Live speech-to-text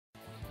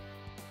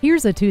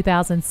Here's a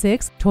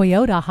 2006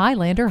 Toyota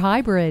Highlander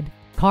Hybrid.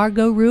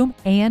 Cargo room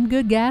and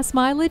good gas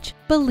mileage?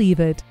 Believe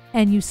it.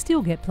 And you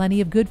still get plenty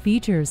of good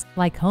features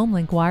like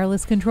HomeLink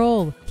wireless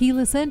control,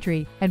 keyless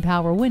entry, and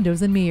power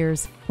windows and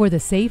mirrors. For the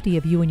safety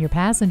of you and your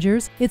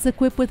passengers, it's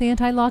equipped with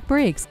anti-lock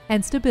brakes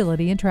and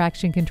stability and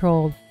traction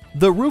control.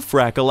 The roof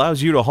rack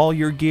allows you to haul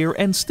your gear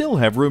and still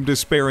have room to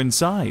spare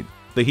inside.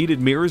 The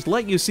heated mirrors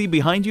let you see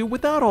behind you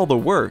without all the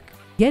work.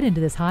 Get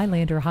into this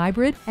Highlander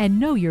Hybrid and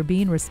know you're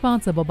being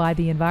responsible by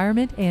the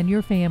environment and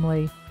your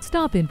family.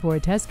 Stop in for a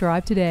test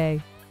drive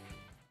today.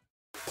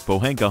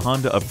 Pohanka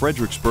Honda of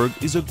Fredericksburg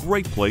is a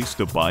great place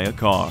to buy a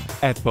car.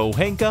 At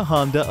Pohanka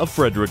Honda of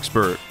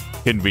Fredericksburg,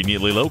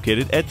 conveniently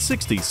located at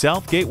 60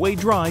 South Gateway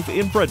Drive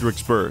in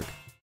Fredericksburg.